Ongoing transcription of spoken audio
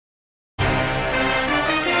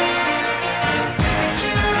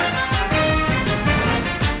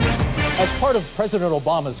part of President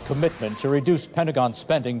Obama's commitment to reduce Pentagon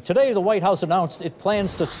spending, today the White House announced it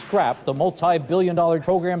plans to scrap the multi-billion-dollar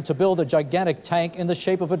program to build a gigantic tank in the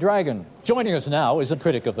shape of a dragon. Joining us now is a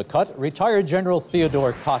critic of the cut, retired General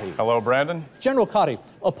Theodore Cotty. Hello, Brandon. General Cotty,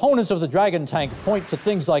 opponents of the Dragon tank point to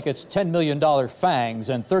things like its $10 million fangs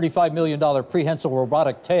and $35 million prehensile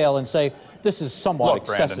robotic tail and say this is somewhat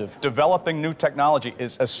excessive. Brandon, developing new technology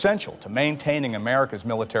is essential to maintaining America's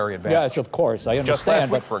military advantage. Yes, of course, I understand. Just last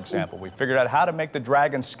week, for example, we figured out how to make the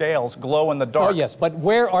Dragon's scales glow in the dark. Oh, yes, but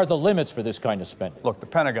where are the limits for this kind of spending? Look, the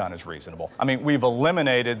Pentagon is reasonable. I mean, we've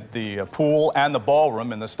eliminated the pool and the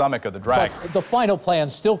ballroom in the stomach of the Dragon. But the final plan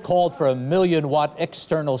still called for a 1,000,000-watt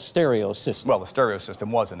external stereo system. Well, the stereo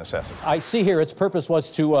system was a necessity. I see here its purpose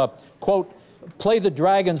was to, quote, play the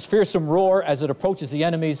Dragon's fearsome roar as it approaches the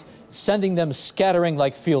enemies, sending them scattering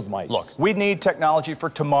like field mice. Look, we need technology for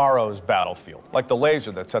tomorrow's battlefield, like the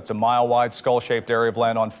laser that sets a mile-wide skull-shaped area of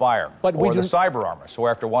land on fire, or the cyber armor, so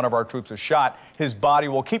after one of our troops is shot, his body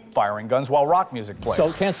will keep firing guns while rock music plays. So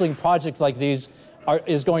canceling projects like these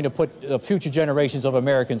is going to put future generations of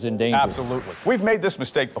Americans in danger. Absolutely. We've made this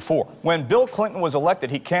mistake before. When Bill Clinton was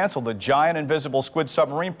elected, he canceled the giant invisible squid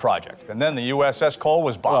submarine project, and then the USS Cole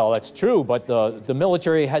was bombed. Well, that's true, but the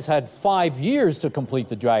military has had 5 years to complete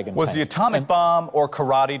the Dragon Was tank. the atomic bomb or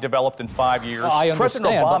karate developed in 5 years? I understand,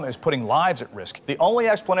 President Obama is putting lives at risk. The only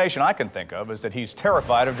explanation I can think of is that he's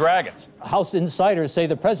terrified of dragons. House insiders say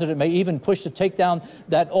the president may even push to take down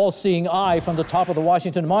that all-seeing eye from the top of the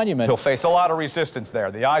Washington Monument. He'll face a lot of resistance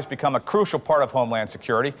there. The eyes become a crucial part of Homeland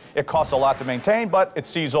Security. It costs a lot to maintain, but it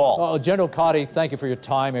sees all. General Cotty, thank you for your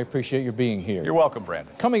time. I appreciate your being here. You're welcome,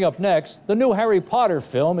 Brandon. Coming up next, the new Harry Potter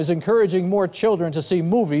film is encouraging more children to see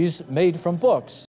movies made from books.